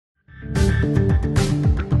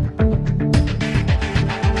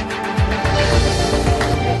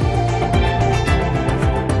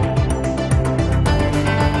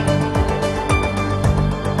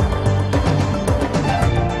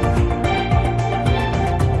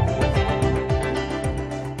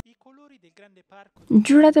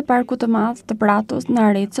Ngjyrat e parkut të madh të Pratos në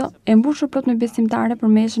Arezzo e mbushur plot me besimtare për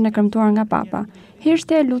meshën e kremtuar nga Papa.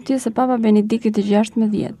 Heshtja e lutjes së Papa Benediktit të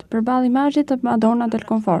XVI, përballë imazhit të Madonna del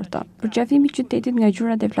Conforto, përqafimi i qytetit nga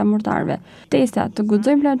ngjyrat e flamurtarëve. Tesa të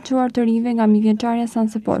guxojmë lançuar të rinjve nga mijëvjeçaria San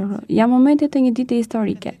Sepolcro. Janë momente të një dite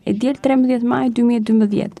historike. E diel 13 maj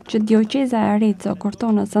 2012, që dioqeza e Arezzo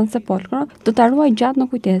Cortona San Sepolcro do ta ruajë gjatë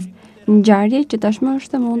në kujtesë. Ngjarje që tashmë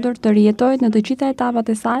është e mundur të rijetohet në të gjitha etapat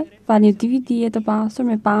e saj, falë një DVD të pasur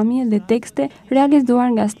me pamje dhe tekste realizuar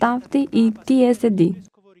nga stafi i TSD.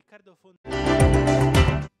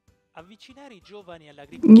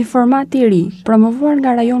 Një format i ri, promovuar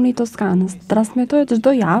nga rajoni i Toskanës, transmetohet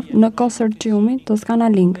çdo javë në konsorciumin Toscana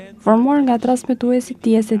Link, formuar nga transmetuesi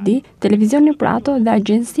TSD, Televizioni Prato dhe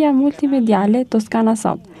Agjencia Multimediale Toscana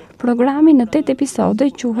Sot. Programi në 8 episode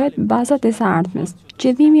quhet Bazat e së ardhmes.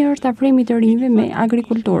 Qëllimi është afrimi të rinjve me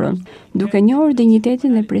agrikulturën, duke njohur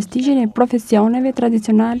dinjitetin dhe prestigjin e profesioneve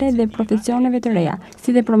tradicionale dhe profesioneve të reja, si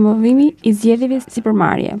dhe promovimi i zgjedhjeve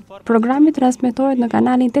sipërmarrje. Programi transmetohet në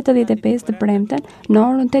kanalin 85 të premten në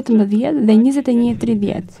orën 18 dhe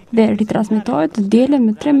 21:30 dhe ritransmetohet të dielën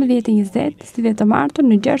më 13:20 si dhe të martën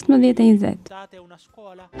në 16:20.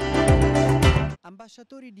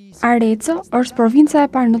 Arezzo është provinca e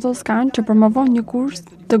parë në Toskanë që promovon një kurs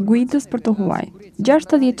të guidës për të huaj.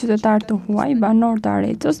 60 qytetarë të huaj, banor të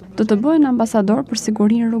Arezzos, do të bëhen ambasador për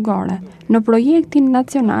sigurinë rrugore. Në projektin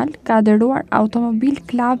nacional ka aderuar Automobil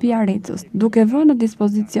Club i Arezzos, duke vënë në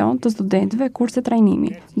dispozicion të studentëve kurse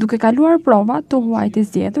trajnimi. Duke kaluar provat, të huajt e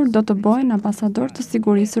zgjedhur do të bëhen ambasador të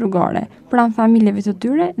sigurisë rrugore, pranë familjeve të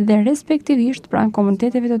tyre dhe respektivisht pranë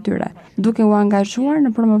komuniteteve të tyre, duke u angazhuar në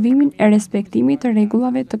promovimin e respektimit të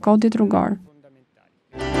rregullave të kodit rrugor.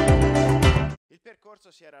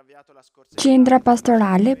 Qendra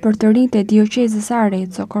pastorale për të rinjtë e dioqezës së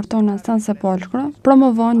Arezzo Cortona San Sepolcro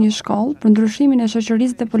promovon një shkollë për ndryshimin e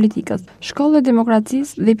shoqërisë dhe politikës, shkollë e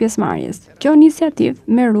demokracisë dhe pjesëmarrjes. Kjo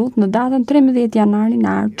iniciativë merr udhë në datën 13 janarin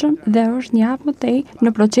e ardhshëm dhe është një hap më tej në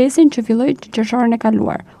procesin që filloi qershorin e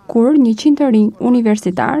kaluar, kur 100 të rinj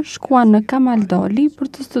universitar shkuan në Camaldoli për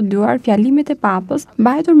të studiuar fjalimet e Papës,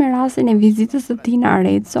 mbajtur me rastin e vizitës së tij në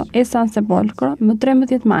Arezzo e San Sepolcro më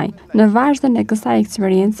 13 maj. Në vazhdon e kësaj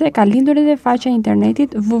eksperience ka lindur edhe faqja e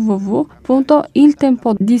internetit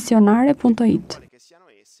www.iltempodizionare.it.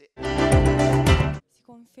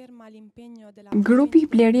 Grupi i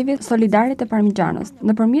blerjeve solidare të Parmigianos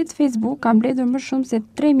nëpërmjet Facebook ka mbledhur më shumë se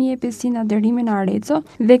 3500 aderime në Arezzo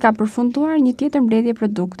dhe ka përfunduar një tjetër mbledhje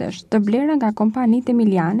produktesh, të blera nga kompanitë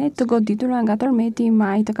emiliane të goditura nga tërmeti i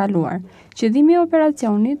majit të kaluar. Qëllimi i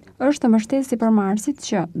operacionit është të mbështesë sipërmarrësit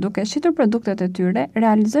që, duke shitur produktet e tyre,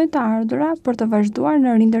 realizojnë të ardhura për të vazhduar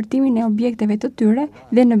në rindërtimin e objekteve të tyre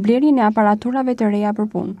dhe në blerjen e aparaturave të reja për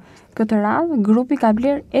punë. Këtë radhë, grupi ka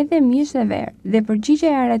bler edhe mish dhe verë dhe përgjigjja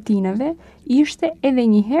e aratinëve ishte edhe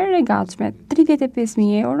një herë e gatshme,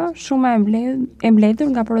 35.000 euro, shuma e mbledhur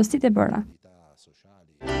nga porositë e bëra.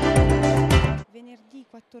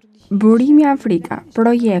 Burimi Afrika,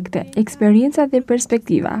 projekte, eksperienca dhe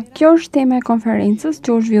perspektiva. Kjo është tema e konferencës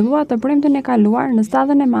që u zhvillua të premten e kaluar në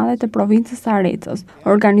stadën e madhe të provincës së Arezzos,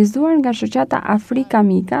 organizuar nga shoqata Afrika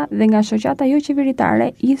Mika dhe nga shoqata jo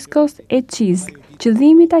qeveritare Iskos e Çizl.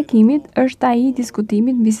 Qëllimi i takimit është ai i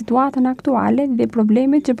diskutimit mbi situatën aktuale dhe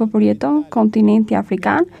problemet që po përjeton kontinenti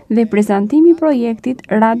afrikan dhe prezantimi i projektit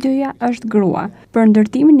Radioja është grua, për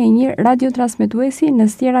ndërtimin e një radiotransmetuesi në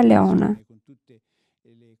Sierra Leone.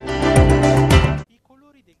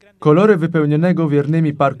 Kolore wypełnionego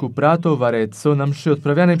wiernymi parku Prato w Arezzo na mszy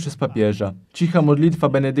odprawianej przez papieża. Cicha modlitwa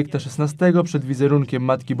Benedykta XVI przed wizerunkiem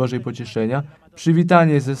Matki Bożej Pocieszenia,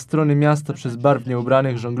 przywitanie ze strony miasta przez barwnie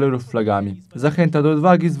ubranych żonglerów flagami. Zachęta do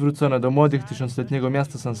odwagi zwrócona do młodych tysiącletniego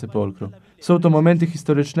miasta San Sepolcro. Są to momenty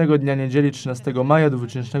historycznego dnia niedzieli 13 maja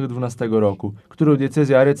 2012 roku, którą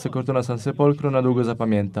diecezja Arezzo Cortona San Sepolcro na długo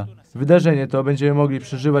zapamięta. Wydarzenie to będziemy mogli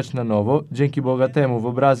przeżywać na nowo dzięki bogatemu w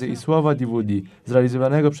obrazy i słowa DVD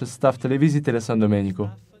zrealizowanego przez staw telewizji Tele San Domenico.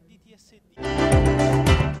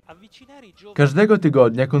 Każdego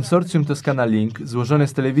tygodnia konsorcjum Toscana Link, złożone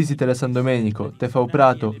z telewizji Tele San Domenico, TV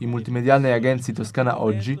Prato i multimedialnej agencji Toscana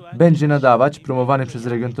Oggi, będzie nadawać, promowany przez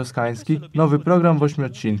region toskański, nowy program w 8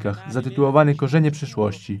 odcinkach, zatytułowany Korzenie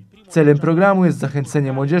przyszłości. Celem programu jest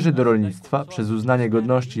zachęcenie młodzieży do rolnictwa przez uznanie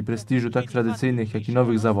godności i prestiżu tak tradycyjnych, jak i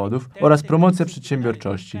nowych zawodów oraz promocja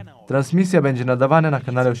przedsiębiorczości. Transmisja będzie nadawana na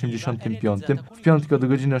kanale 85 w piątki od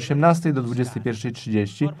godziny 18 do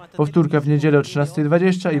 21:30, powtórka w niedzielę o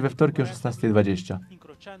 13:20 i we wtorki o 16:20.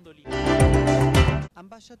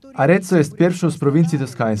 Arezzo jest pierwszą z prowincji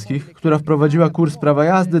toskańskich, która wprowadziła kurs prawa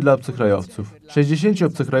jazdy dla obcokrajowców. 60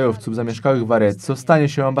 obcokrajowców zamieszkałych w Arezzo stanie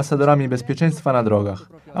się ambasadorami bezpieczeństwa na drogach.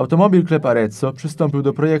 Automobil Klub Arezzo przystąpił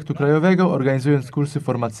do projektu krajowego, organizując kursy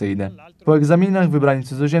formacyjne. Po egzaminach wybrani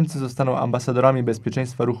cudzoziemcy zostaną ambasadorami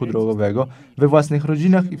bezpieczeństwa ruchu drogowego we własnych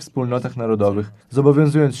rodzinach i wspólnotach narodowych,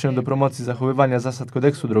 zobowiązując się do promocji zachowywania zasad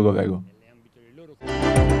kodeksu drogowego.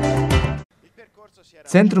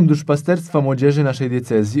 Centrum Duszpasterstwa Młodzieży naszej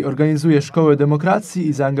diecezji organizuje szkołę demokracji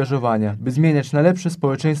i zaangażowania, by zmieniać na lepsze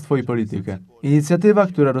społeczeństwo i politykę. Inicjatywa,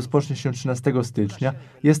 która rozpocznie się 13 stycznia,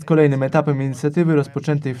 jest kolejnym etapem inicjatywy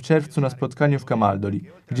rozpoczętej w czerwcu na spotkaniu w Camaldoli,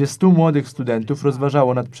 gdzie 100 młodych studentów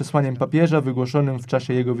rozważało nad przesłaniem papieża wygłoszonym w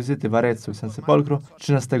czasie jego wizyty w Arezzo i San Sepolcro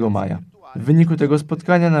 13 maja. W wyniku tego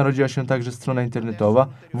spotkania narodziła się także strona internetowa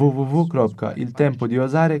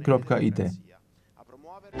www.iltempodiosare.it.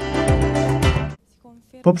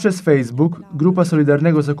 Poprzez Facebook Grupa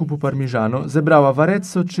Solidarnego Zakupu Parmigiano zebrała w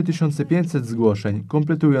Arezzo 3500 zgłoszeń,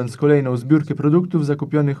 kompletując kolejną zbiórkę produktów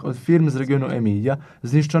zakupionych od firm z regionu Emilia,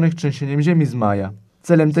 zniszczonych trzęsieniem ziemi z maja.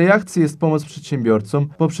 Celem tej akcji jest pomoc przedsiębiorcom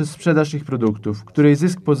poprzez sprzedaż ich produktów, której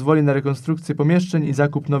zysk pozwoli na rekonstrukcję pomieszczeń i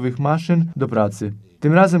zakup nowych maszyn do pracy.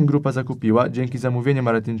 Tym razem grupa zakupiła, dzięki zamówieniom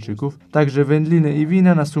Aretyńczyków, także wędliny i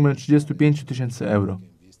wina na sumę 35 000 euro.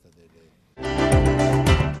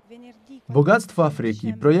 Bogactwo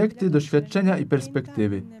Afryki, projekty, doświadczenia i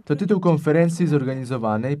perspektywy to tytuł konferencji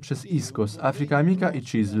zorganizowanej przez ISCOS, Africa Amica i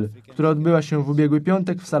CISL, która odbyła się w ubiegły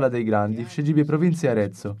piątek w Sala dei Grandi w siedzibie prowincji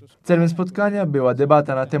Arezzo. Celem spotkania była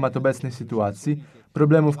debata na temat obecnej sytuacji,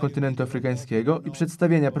 problemów kontynentu afrykańskiego i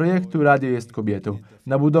przedstawienia projektu Radio jest kobietą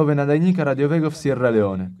na budowę nadajnika radiowego w Sierra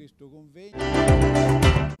Leone.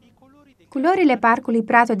 Culorile parcului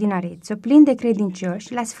Prato din Arezzo, plin de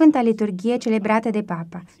credincioși, la Sfânta Liturghie celebrată de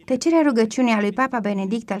Papa. Tăcerea rugăciunii a lui Papa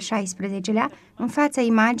Benedict al XVI-lea în fața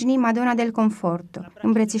imaginii Madonna del Conforto,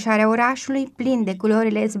 îmbrățișarea orașului, plin de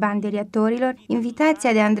culorile zbanderiatorilor,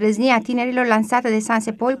 invitația de a îndrăzni a tinerilor lansată de San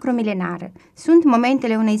Sepolcro milenară. Sunt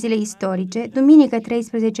momentele unei zile istorice, duminică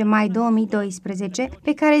 13 mai 2012,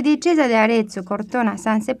 pe care dieceza de Arezzo, Cortona,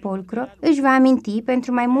 San Sepolcro își va aminti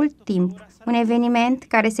pentru mai mult timp. Un eveniment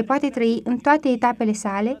care se poate trăi în toate etapele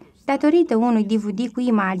sale datorită unui DVD cu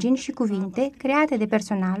imagini și cuvinte create de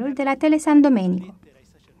personalul de la Tele San Domenico.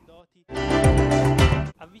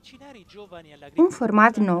 Un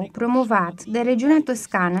format nou promovat de regiunea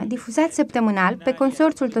toscană, difuzat săptămânal pe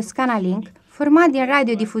consorțiul Toscana Link, format din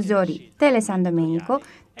radiodifuzorii Tele San Domenico,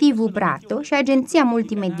 TV Prato și agenția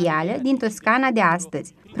multimedială din Toscana de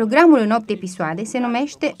astăzi. Programul în 8 episoade se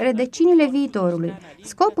numește Rădăcinile viitorului.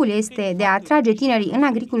 Scopul este de a atrage tinerii în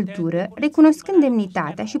agricultură, recunoscând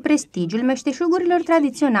demnitatea și prestigiul meșteșugurilor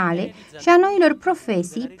tradiționale și a noilor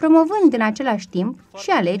profesii, promovând în același timp și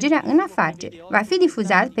alegerea în afaceri. Va fi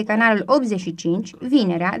difuzat pe canalul 85,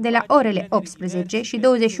 vinerea, de la orele 18 și 21:30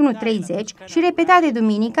 și repetat de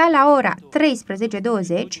duminica la ora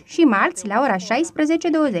 13:20 și marți la ora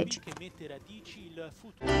 16:20.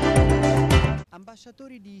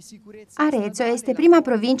 Arezzo este prima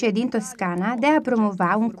provincie din Toscana de a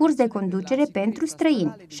promova un curs de conducere pentru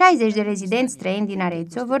străini. 60 de rezidenți străini din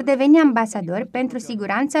Arezzo vor deveni ambasadori pentru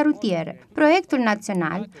siguranța rutieră. Proiectul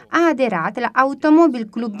național a aderat la Automobil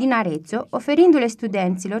Club din Arezzo, oferindu-le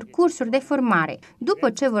studenților cursuri de formare. După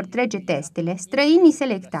ce vor trece testele, străinii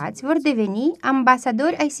selectați vor deveni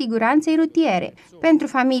ambasadori ai siguranței rutiere pentru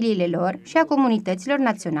familiile lor și a comunităților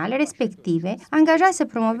naționale respective, angajați să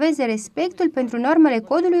promoveze respectul pentru normele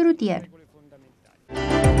codului rutier.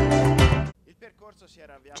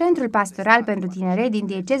 Centrul Pastoral pentru Tineret din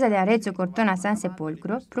dieceza de Arezzo Cortona San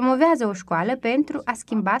Sepolcro promovează o școală pentru a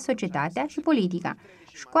schimba societatea și politica.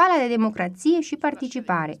 Școala de democrație și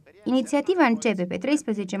participare. Inițiativa începe pe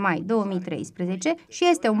 13 mai 2013 și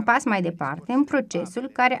este un pas mai departe în procesul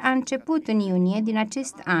care a început în iunie din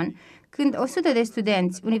acest an, când 100 de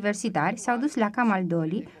studenți universitari s-au dus la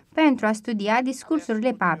Camaldoli pentru a studia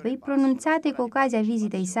discursurile papei pronunțate cu ocazia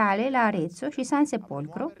vizitei sale la Arezzo și San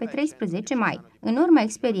Sepolcro pe 13 mai. În urma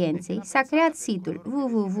experienței s-a creat situl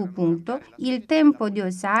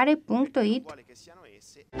www.iltempodiosare.it.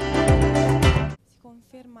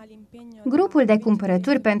 Grupul de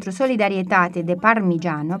cumpărături pentru solidaritate de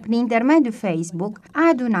Parmigiano, prin intermediul Facebook, a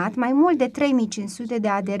adunat mai mult de 3500 de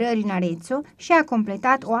aderări în Arezzo și a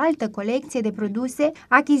completat o altă colecție de produse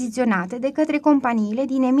achiziționate de către companiile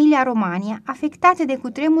din Emilia-Romagna afectate de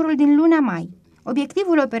cutremurul din luna mai.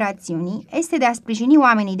 Obiectivul operațiunii este de a sprijini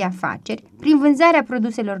oamenii de afaceri prin vânzarea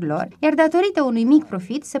produselor lor, iar datorită unui mic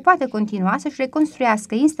profit se poate continua să-și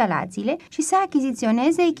reconstruiască instalațiile și să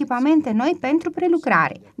achiziționeze echipamente noi pentru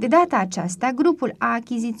prelucrare. De data aceasta, grupul a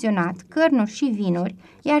achiziționat cărnuri și vinuri,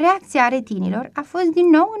 iar reacția aretinilor a fost din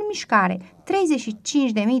nou în mișcare. 35.000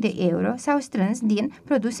 de euro s-au strâns din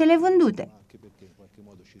produsele vândute.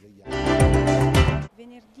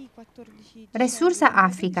 Risorsa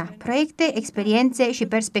Africa, proiecte, experiențe și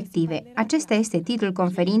perspective. Acesta este titlul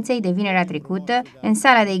conferinței de vinerea trecută în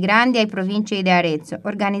sala dei grandi ai provinciei de Arezzo,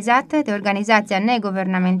 organizată de organizația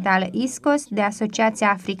neguvernamentală ISCOS, de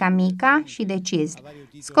Asociația Africa Mica și de CISL.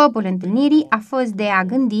 Scopul întâlnirii a fost de a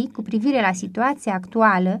gândi cu privire la situația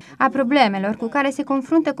actuală a problemelor cu care se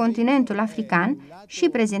confruntă continentul african și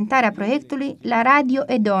prezentarea proiectului La Radio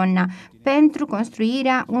e Donna pentru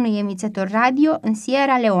construirea unui emițător radio în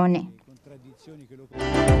Sierra Leone.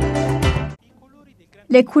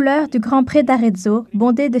 Les couleurs du Grand Pré d'Arezzo,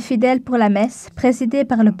 bondées de fidèles pour la messe, présidée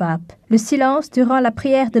par le pape. Le silence durant la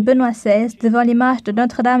prière de Benoît XVI devant l'image de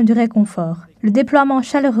Notre-Dame du Réconfort. Le déploiement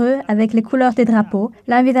chaleureux avec les couleurs des drapeaux,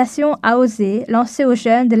 l'invitation à oser lancée aux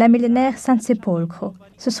jeunes de la millénaire San Sepolcro.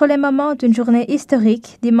 Ce sont les moments d'une journée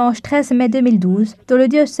historique, dimanche 13 mai 2012, dont le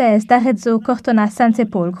diocèse d'Arezzo Cortona San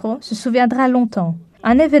Sepolcro se souviendra longtemps.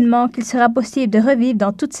 Un événement qu'il sera possible de revivre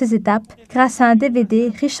dans toutes ses étapes grâce à un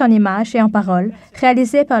DVD riche en images et en paroles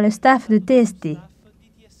réalisé par le staff de TSD.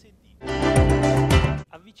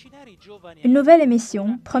 Une nouvelle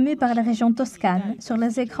émission, promue par la région Toscane, sur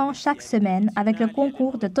les écrans chaque semaine avec le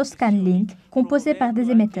concours de Toscane Link, composé par des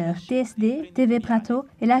émetteurs TSD, TV Prato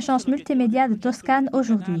et l'agence multimédia de Toscane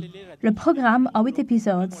aujourd'hui. Le programme, en 8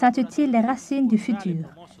 épisodes, s'intitule Les racines du futur.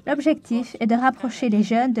 L'objectif est de rapprocher les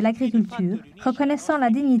jeunes de l'agriculture, reconnaissant la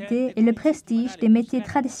dignité et le prestige des métiers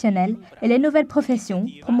traditionnels et les nouvelles professions,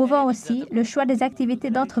 promouvant aussi le choix des activités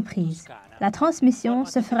d'entreprise. La transmission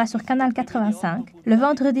se fera sur Canal 85, le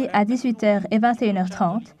vendredi à 18h et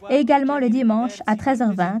 21h30, et également le dimanche à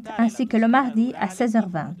 13h20, ainsi que le mardi à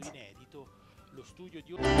 16h20.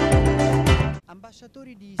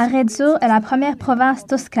 Arezzo est la première province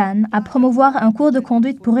toscane à promouvoir un cours de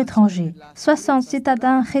conduite pour étrangers. 60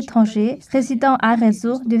 citadins étrangers résidant à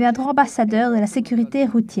Arezzo deviendront ambassadeurs de la sécurité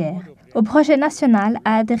routière. Au projet national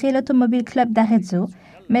a adhéré l'Automobile Club d'Arezzo,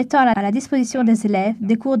 mettant à la disposition des élèves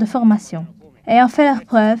des cours de formation. Ayant fait leurs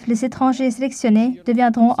preuves, les étrangers sélectionnés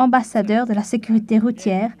deviendront ambassadeurs de la sécurité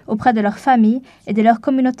routière auprès de leurs familles et de leurs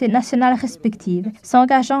communautés nationales respectives,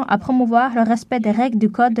 s'engageant à promouvoir le respect des règles du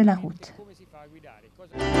code de la route.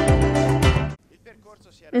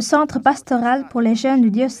 Le centre pastoral pour les jeunes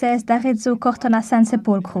du diocèse d'Arezzo Cortona San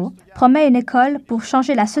Sepolcro promet une école pour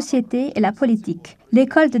changer la société et la politique,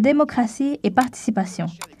 l'école de démocratie et participation.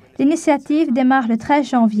 L'initiative démarre le 13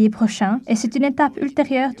 janvier prochain et c'est une étape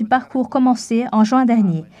ultérieure du parcours commencé en juin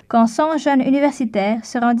dernier, quand 100 jeunes universitaires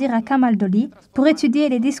se rendirent à Camaldoli pour étudier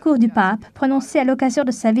les discours du pape prononcés à l'occasion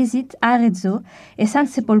de sa visite à Arezzo et San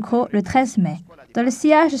Sepolcro le 13 mai. Dans le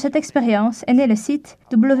sillage de cette expérience est né le site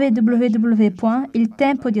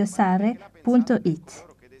www.iltempodiosare.it.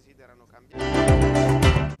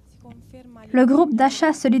 Le groupe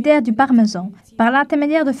d'achat solidaire du Parmesan, par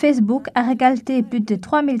l'intermédiaire de Facebook, a récolté plus de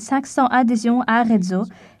 3500 adhésions à Arezzo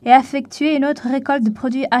et a effectué une autre récolte de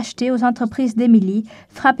produits achetés aux entreprises d'Émilie,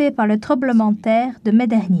 frappées par le tremblement de terre de mai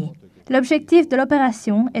dernier. L'objectif de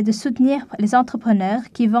l'opération est de soutenir les entrepreneurs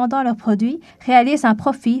qui, vendant leurs produits, réalisent un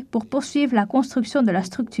profit pour poursuivre la construction de leur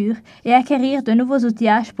structure et acquérir de nouveaux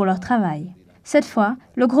outillages pour leur travail. Cette fois,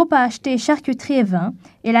 le groupe a acheté charcuterie et vin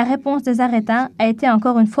et la réponse des Arétins a été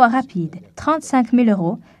encore une fois rapide, 35 000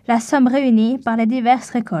 €, la somme réunie par les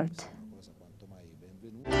diverses récoltes.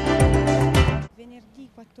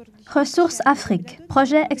 Ressources Afrique,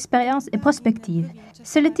 projet, expérience et prospective.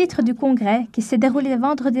 C'est le titre du congrès qui s'est déroulé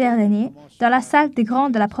vendredi dernier dans la salle des grands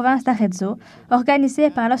de la province d'Arezzo, organisé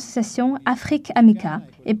par l'association Afrique Amica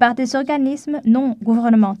et par des organismes non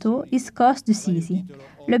gouvernementaux ISCOS du Sisi.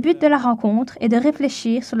 Le but de la rencontre est de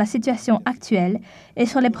réfléchir sur la situation actuelle et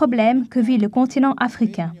sur les problèmes que vit le continent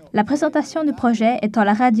africain. La présentation du projet étant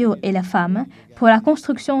la radio et la femme pour la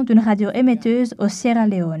construction d'une radio émetteuse au Sierra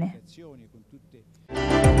Leone.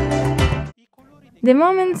 The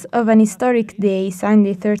moments of an historic day,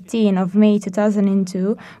 Sunday 13 of May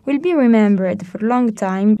 2002, will be remembered for a long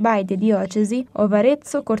time by the Diocese of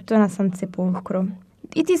Arezzo Cortona San Sepolcro.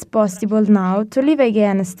 It is possible now to live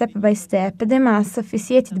again step by step the Mass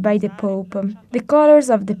officiated by the Pope. The colors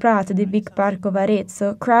of the Prato, the big park of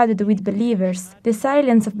Arezzo, crowded with believers, the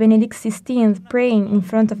silence of Benedict XVI praying in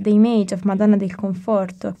front of the image of Madonna del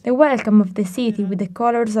Conforto, the welcome of the city with the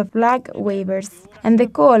colors of flag wavers, and the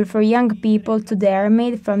call for young people to dare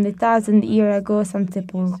made from the 1,000-year-ago San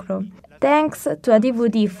Sepolcro. Thanks to a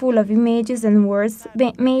DVD full of images and words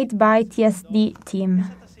made by TSD team.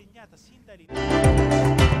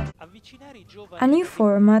 A new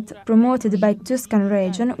format promoted by Tuscan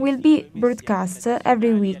region will be broadcast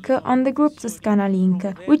every week on the group Toscana Link,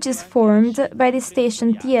 which is formed by the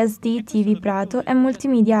station TSD TV Prato and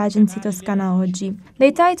multimedia agency Toscana Oggi.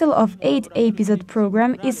 The title of 8-episode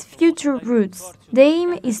program is Future Roots. The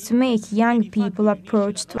aim is to make young people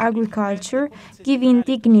approach to agriculture, giving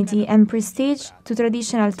dignity and prestige to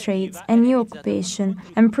traditional trades and new occupation,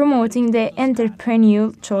 and promoting the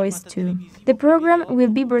entrepreneurial choice too. The program will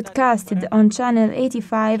be broadcasted on Channel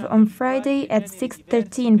 85 on Friday at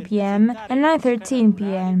 6:13 p.m. and 9:13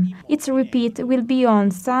 p.m. Its repeat will be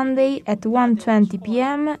on Sunday at 1:20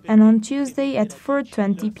 p.m. and on Tuesday at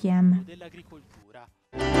 4:20 p.m.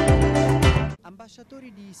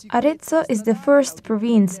 Arezzo is the first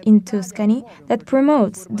province in Tuscany that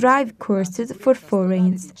promotes drive courses for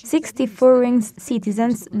foreigners. 60 foreign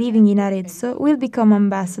citizens living in Arezzo will become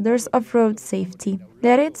ambassadors of road safety.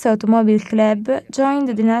 The Arezzo Automobile Club joined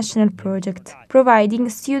the national project, providing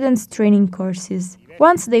students training courses.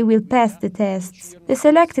 Once they will pass the tests, the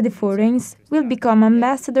selected foreigners will become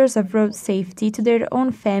ambassadors of road safety to their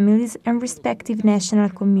own families and respective national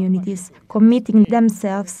communities, committing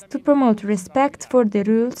themselves to promote respect for the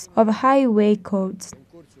rules of highway codes.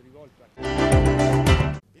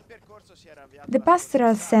 The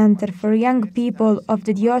Pastoral Center for Young People of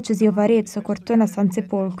the Diocese of Arezzo Cortona San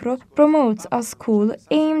Sepolcro promotes a school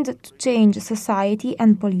aimed to change society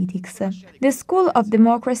and politics, the School of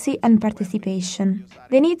Democracy and Participation.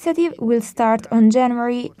 The initiative will start on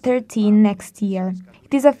January 13 next year.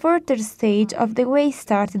 It is a further stage of the way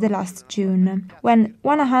started last June, when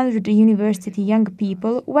 100 university young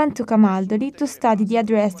people went to Camaldoli to study the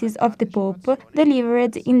addresses of the Pope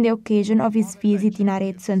delivered in the occasion of his visit in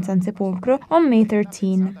Arezzo and San Sepolcro on May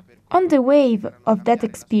 13. On the wave of that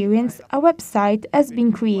experience, a website has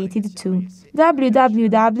been created too,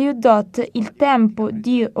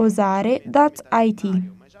 www.iltempodiosare.it.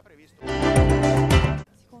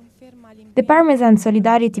 The Parmesan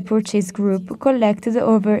Solidarity Purchase Group collected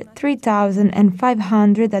over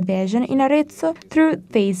 3,500 adhesions in Arezzo through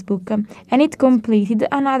Facebook, and it completed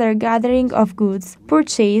another gathering of goods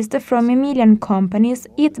purchased from Emilian companies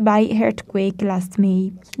hit by earthquake last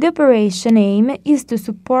May. The operation aim is to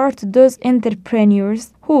support those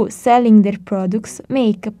entrepreneurs who, selling their products,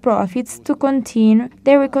 make profits to continue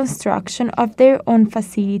the reconstruction of their own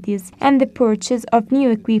facilities and the purchase of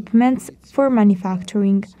new equipments for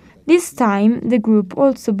manufacturing. This time, the group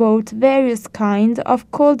also bought various kinds of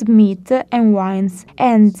cold meat and wines,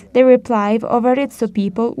 and the reply of Arezzo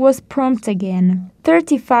people was prompt again.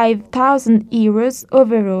 35,000 euros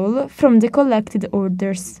overall from the collected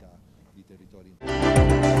orders.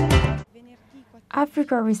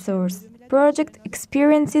 Africa Resource Project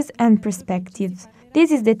Experiences and Perspectives. This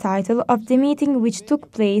is the title of the meeting which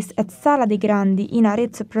took place at Sala dei Grandi in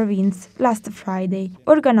Arezzo province last Friday,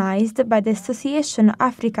 organized by the Association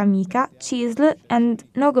Africa Amica, CISL, and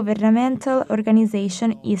non-governmental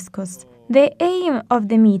organization ISCOS. The aim of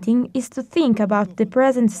the meeting is to think about the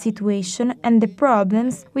present situation and the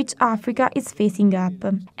problems which Africa is facing up,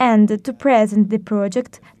 and to present the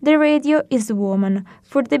project The Radio is Woman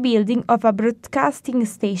for the building of a broadcasting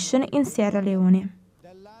station in Sierra Leone.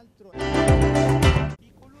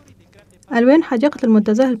 ألوان حديقة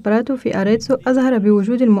المنتزه البراتو في أريتسو أظهر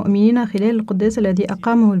بوجود المؤمنين خلال القداس الذي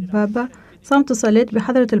أقامه البابا صمت صلاة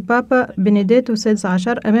بحضرة البابا بنديتو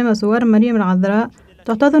XVI أمام صور مريم العذراء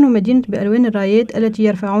تحتضن مدينة بألوان الرايات التي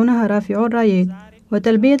يرفعونها رافعو الرايات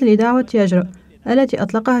وتلبية لدعوة يجرأ التي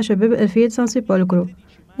أطلقها شباب ألفية سان سيبولكرو.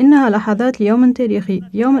 إنها لحظات ليوم تاريخي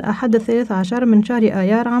يوم الأحد 13 من شهر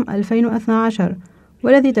آيار عام 2012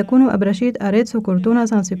 والذي تكون أبرشية أريتسو كورتونا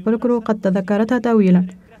سان سيبولكرو قد تذكرتها طويلا.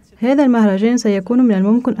 هذا المهرجان سيكون من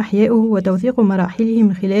الممكن إحياؤه وتوثيق مراحله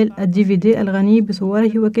من خلال الDVD الغني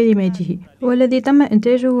بصوره وكلماته والذي تم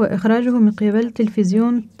إنتاجه وإخراجه من قبل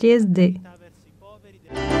تلفزيون TSD.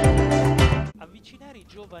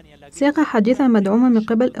 ساقة حديثة مدعومة من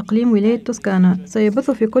قبل إقليم ولاية توسكانا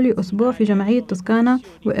سيبث في كل أسبوع في جمعية توسكانا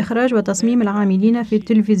وإخراج وتصميم العاملين في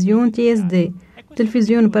تلفزيون TSD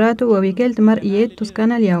تلفزيون براتو ووكالة مرئيات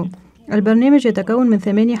توسكانا اليوم. البرنامج يتكون من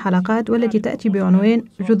 8 حلقات والتي تأتي بعنوان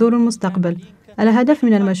جذور المستقبل. الهدف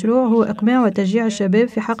من المشروع هو إقناع وتشجيع الشباب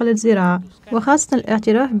في حقل الزراعة، وخاصة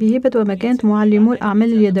الاعتراف بهيبة ومكانة معلمو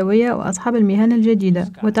الأعمال اليدوية وأصحاب المهن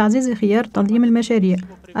الجديدة، وتعزيز خيار تنظيم المشاريع.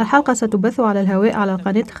 الحلقة ستبث على الهواء على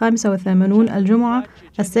القناة 85 الجمعة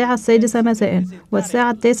الساعة 6 مساء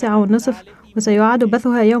والساعة 9:30، وسيعاد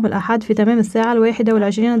بثها يوم الأحد في تمام الساعة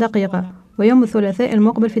 21:20، ويوم الثلاثاء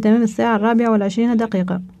المقبل في تمام الساعة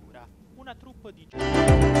 24:20.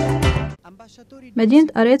 مدينة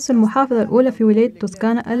أريتسو المحافظة الأولى في ولاية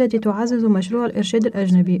توسكانا التي تعزز مشروع الإرشاد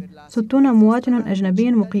الأجنبي. 60 مواطن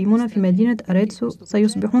أجنبي مقيمون في مدينة أريتسو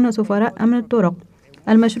سيصبحون سفراء أمن الطرق.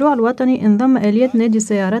 المشروع الوطني انضم آلية نادي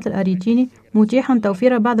السيارات الأريتيني، متيحا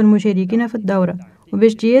توفير بعض المشاركين في الدورة،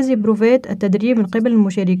 وباجتياز بروفات التدريب من قبل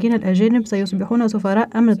المشاركين الأجانب سيصبحون سفراء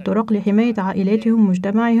أمن الطرق لحماية عائلاتهم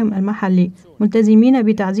ومجتمعهم المحلي، ملتزمين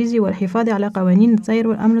بتعزيز والحفاظ على قوانين السير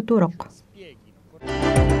والأمن الطرق.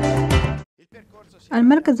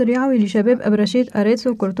 المركز الرعوي لشباب أبرشية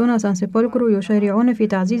أريتسو كورتونا سانسيبولكرو يشارعون في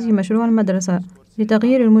تعزيز مشروع المدرسة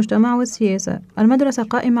لتغيير المجتمع والسياسة. المدرسة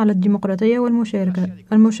قائمة على الديمقراطية والمشاركة.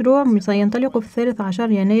 المشروع سينطلق في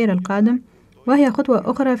 13 يناير القادم، وهي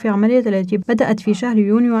خطوة أخرى في عملية التي بدأت في شهر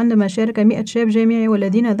يونيو عندما شارك 100 شاب جامعي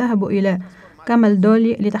والذين ذهبوا إلى كامل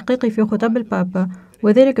دولي لتحقيق في خطاب البابا،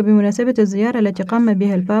 وذلك بمناسبة الزيارة التي قام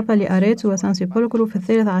بها البابا لأريتسو وسانسيبولكرو في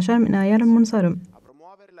 13 من آيار المنصرم.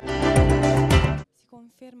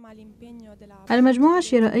 المجموعة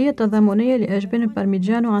الشرائية التضامنية لأجبان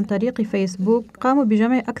بارميجانو عن طريق فيسبوك قاموا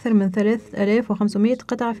بجمع أكثر من 3500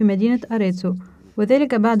 قطعة في مدينة أريتسو،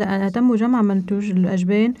 وذلك بعد أن أتموا جمع منتوج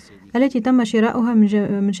الأجبان التي تم شراؤها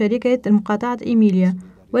من شركة المقاطعة إيميليا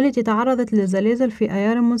والتي تعرضت للزلازل في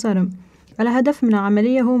آيار المنصرم. الهدف من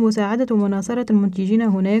العملية هو مساعدة ومناصرة المنتجين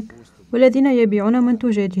هناك والذين يبيعون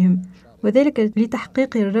منتوجاتهم، وذلك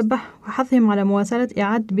لتحقيق الربح وحثهم على مواصلة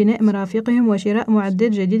إعادة بناء مرافقهم وشراء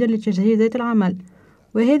معدات جديدة لتجهيزات العمل.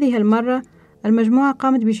 وهذه المرة المجموعة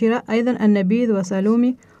قامت بشراء أيضا النبيذ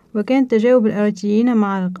وسالومي، وكان تجاوب الأريتيين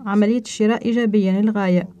مع عملية الشراء إيجابيا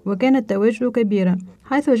للغاية، وكان التواجد كبيرا،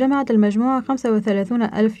 حيث جمعت المجموعة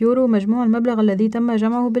 35,000 يورو مجموع المبلغ الذي تم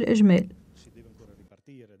جمعه بالإجمال.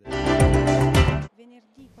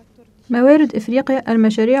 موارد إفريقيا،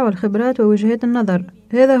 المشاريع والخبرات ووجهات النظر.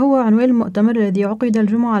 هذا هو عنوان المؤتمر الذي عقد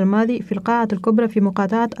الجمعة الماضي في القاعة الكبرى في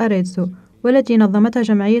مقاطعة أريتسو، والتي نظمتها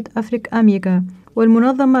جمعية أفريك أميكا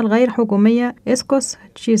والمنظمة الغير حكومية إسكوس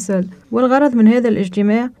تشيسل. والغرض من هذا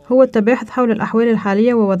الاجتماع هو التباحث حول الأحوال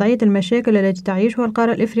الحالية ووضعية المشاكل التي تعيشها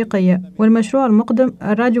القارة الإفريقية، والمشروع المقدم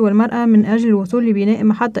الراديو والمرأة من أجل الوصول لبناء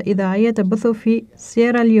محطة إذاعية تبث في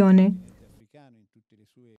سييراليوني.